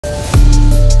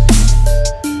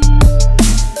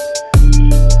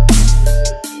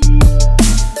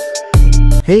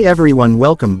Hey everyone,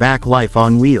 welcome back Life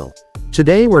on Wheel.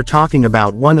 Today we're talking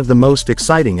about one of the most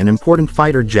exciting and important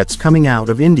fighter jets coming out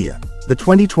of India, the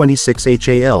 2026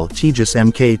 HAL Tejas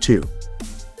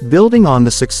Mk2. Building on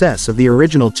the success of the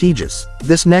original Tejas,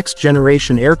 this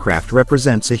next-generation aircraft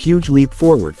represents a huge leap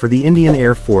forward for the Indian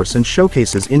Air Force and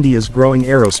showcases India's growing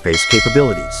aerospace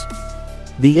capabilities.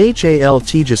 The HAL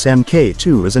Tejas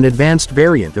Mk2 is an advanced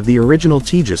variant of the original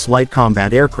Tejas light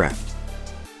combat aircraft.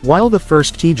 While the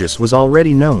first Tejas was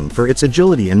already known for its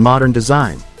agility and modern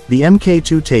design, the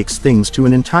Mk2 takes things to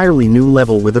an entirely new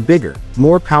level with a bigger,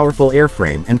 more powerful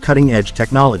airframe and cutting-edge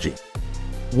technology.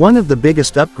 One of the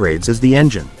biggest upgrades is the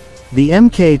engine. The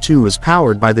Mk2 is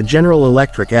powered by the General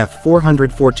Electric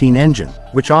F414 engine,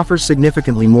 which offers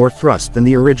significantly more thrust than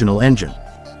the original engine.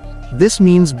 This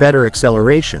means better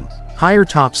acceleration, higher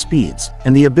top speeds,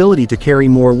 and the ability to carry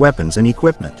more weapons and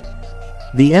equipment.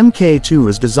 The Mk2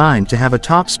 is designed to have a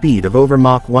top speed of over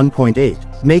Mach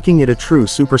 1.8, making it a true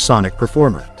supersonic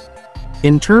performer.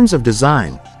 In terms of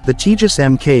design, the Tejas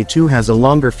Mk2 has a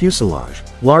longer fuselage,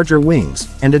 larger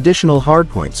wings, and additional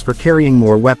hardpoints for carrying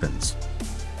more weapons.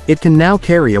 It can now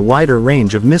carry a wider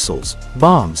range of missiles,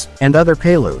 bombs, and other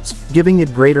payloads, giving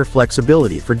it greater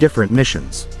flexibility for different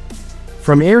missions.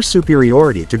 From air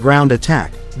superiority to ground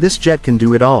attack, this jet can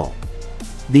do it all.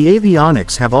 The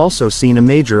avionics have also seen a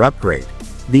major upgrade.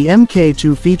 The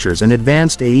Mk2 features an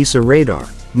advanced AESA radar,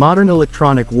 modern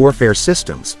electronic warfare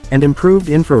systems, and improved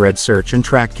infrared search and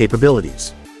track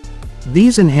capabilities.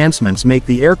 These enhancements make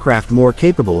the aircraft more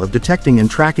capable of detecting and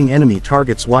tracking enemy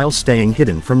targets while staying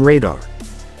hidden from radar.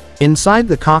 Inside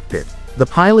the cockpit, the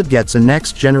pilot gets a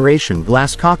next-generation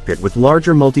glass cockpit with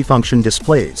larger multifunction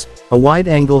displays, a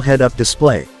wide-angle head-up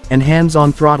display, and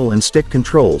hands-on throttle and stick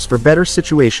controls for better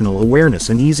situational awareness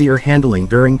and easier handling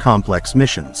during complex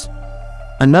missions.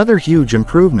 Another huge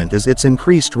improvement is its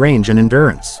increased range and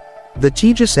endurance. The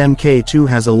Tejas Mk2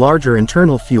 has a larger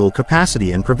internal fuel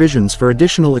capacity and provisions for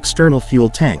additional external fuel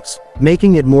tanks,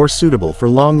 making it more suitable for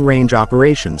long-range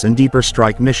operations and deeper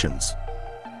strike missions.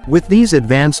 With these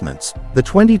advancements, the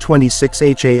 2026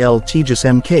 HAL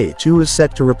Tejas Mk2 is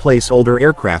set to replace older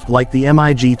aircraft like the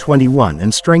MiG-21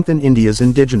 and strengthen India's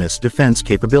indigenous defense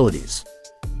capabilities.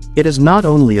 It is not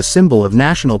only a symbol of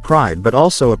national pride but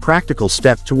also a practical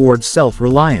step towards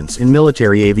self-reliance in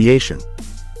military aviation.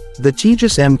 The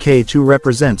Tejas Mk2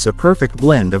 represents a perfect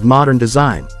blend of modern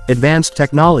design, advanced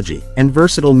technology, and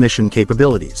versatile mission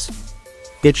capabilities.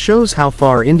 It shows how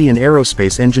far Indian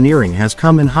aerospace engineering has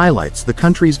come and highlights the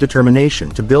country's determination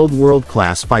to build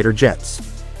world-class fighter jets.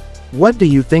 What do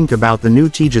you think about the new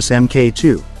Tejas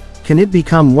Mk2? Can it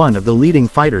become one of the leading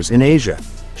fighters in Asia?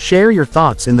 Share your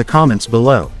thoughts in the comments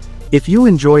below. If you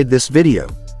enjoyed this video,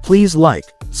 please like,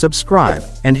 subscribe,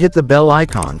 and hit the bell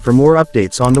icon for more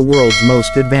updates on the world's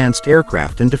most advanced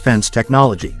aircraft and defense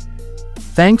technology.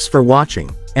 Thanks for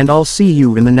watching, and I'll see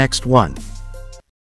you in the next one.